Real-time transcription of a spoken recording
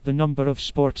The number of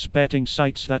sports betting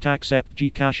sites that accept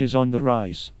GCash is on the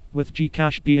rise. With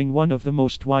GCash being one of the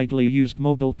most widely used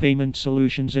mobile payment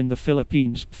solutions in the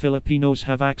Philippines, Filipinos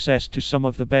have access to some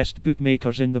of the best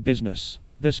bookmakers in the business.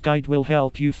 This guide will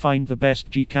help you find the best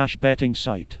GCash betting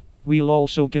site. We'll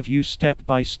also give you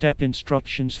step-by-step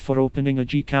instructions for opening a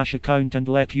GCash account and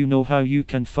let you know how you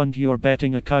can fund your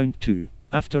betting account too.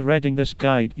 After reading this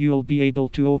guide, you'll be able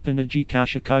to open a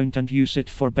GCash account and use it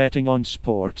for betting on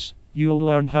sports. You'll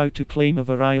learn how to claim a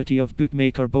variety of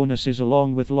bookmaker bonuses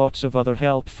along with lots of other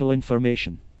helpful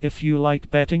information. If you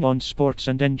like betting on sports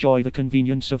and enjoy the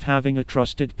convenience of having a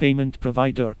trusted payment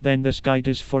provider, then this guide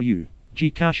is for you.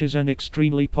 GCash is an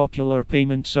extremely popular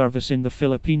payment service in the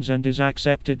Philippines and is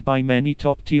accepted by many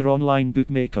top-tier online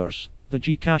bookmakers. The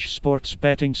GCash sports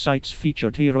betting sites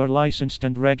featured here are licensed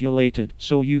and regulated,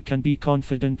 so you can be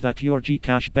confident that your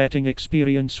GCash betting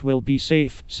experience will be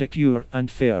safe, secure,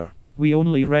 and fair. We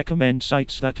only recommend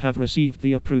sites that have received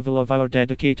the approval of our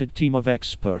dedicated team of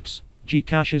experts.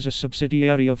 GCash is a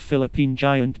subsidiary of Philippine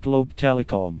giant Globe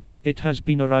Telecom. It has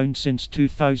been around since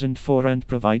 2004 and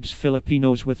provides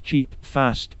Filipinos with cheap,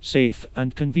 fast, safe,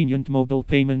 and convenient mobile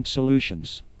payment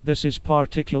solutions. This is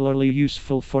particularly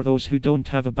useful for those who don't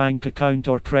have a bank account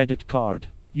or credit card.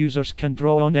 Users can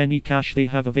draw on any cash they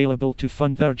have available to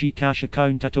fund their GCash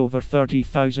account at over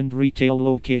 30,000 retail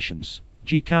locations.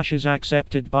 GCash is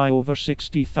accepted by over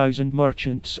 60,000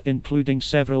 merchants, including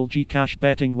several GCash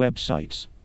betting websites.